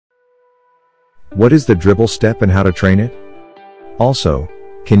What is the dribble step and how to train it? Also,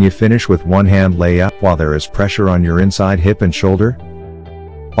 can you finish with one-hand layup while there is pressure on your inside hip and shoulder?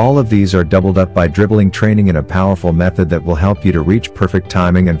 All of these are doubled up by dribbling training in a powerful method that will help you to reach perfect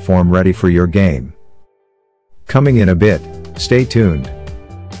timing and form ready for your game. Coming in a bit, stay tuned.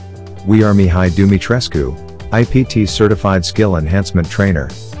 We are Mihai Dumitrescu, IPT Certified Skill Enhancement Trainer,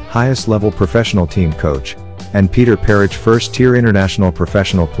 highest level professional team coach, and Petar Peric first-tier international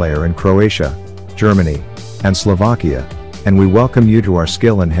professional player in Croatia, Germany, and Slovakia, and we welcome you to our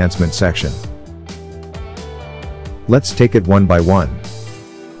skill enhancement section. Let's take it one by one.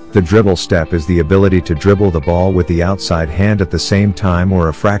 The dribble step is the ability to dribble the ball with the outside hand at the same time or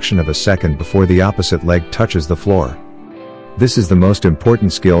a fraction of a second before the opposite leg touches the floor. This is the most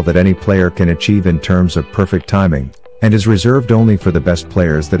important skill that any player can achieve in terms of perfect timing, and is reserved only for the best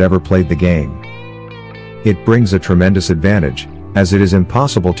players that ever played the game. It brings a tremendous advantage, as it is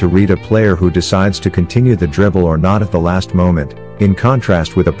impossible to read a player who decides to continue the dribble or not at the last moment, in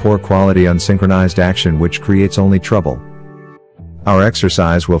contrast with a poor quality unsynchronized action which creates only trouble. Our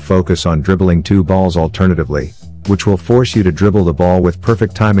exercise will focus on dribbling two balls alternatively, which will force you to dribble the ball with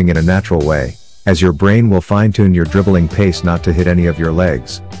perfect timing in a natural way, as your brain will fine-tune your dribbling pace not to hit any of your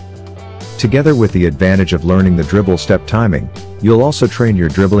legs. Together with the advantage of learning the dribble step timing, you'll also train your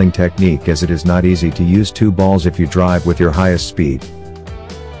dribbling technique, as it is not easy to use two balls if you drive with your highest speed.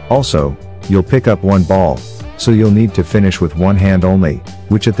 Also, you'll pick up one ball, so you'll need to finish with one hand only,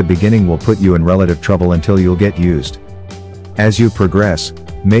 which at the beginning will put you in relative trouble until you'll get used. As you progress,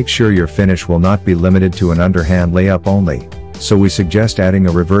 make sure your finish will not be limited to an underhand layup only, so we suggest adding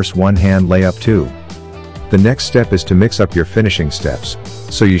a reverse one-hand layup too. The next step is to mix up your finishing steps,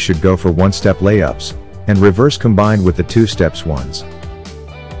 so you should go for one-step layups, and reverse combined with the two-steps ones.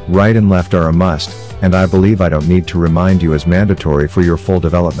 Right and left are a must, and I believe I don't need to remind you, as mandatory for your full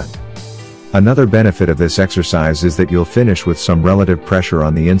development. Another benefit of this exercise is that you'll finish with some relative pressure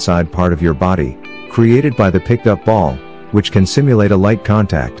on the inside part of your body, created by the picked up ball, which can simulate a light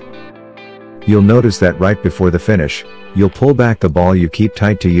contact. You'll notice that right before the finish, you'll pull back the ball you keep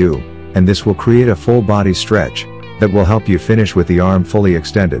tight to you, and this will create a full body stretch, that will help you finish with the arm fully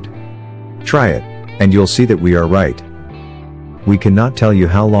extended. Try it, and you'll see that we are right. We cannot tell you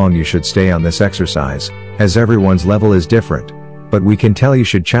how long you should stay on this exercise, as everyone's level is different, but we can tell you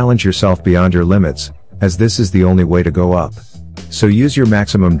should challenge yourself beyond your limits, as this is the only way to go up. So use your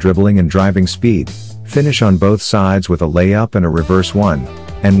maximum dribbling and driving speed, finish on both sides with a layup and a reverse one,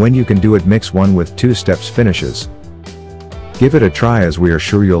 and when you can do it, mix one with two steps finishes. Give it a try, as we are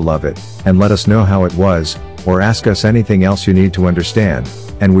sure you'll love it, and let us know how it was, or ask us anything else you need to understand,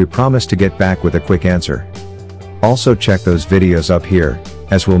 and we promise to get back with a quick answer. Also check those videos up here,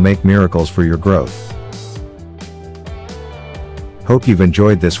 as we'll make miracles for your growth. Hope you've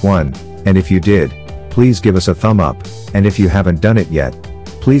enjoyed this one, and if you did, please give us a thumb up, and if you haven't done it yet,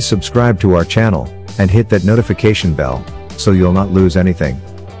 please subscribe to our channel, and hit that notification bell, so you'll not lose anything.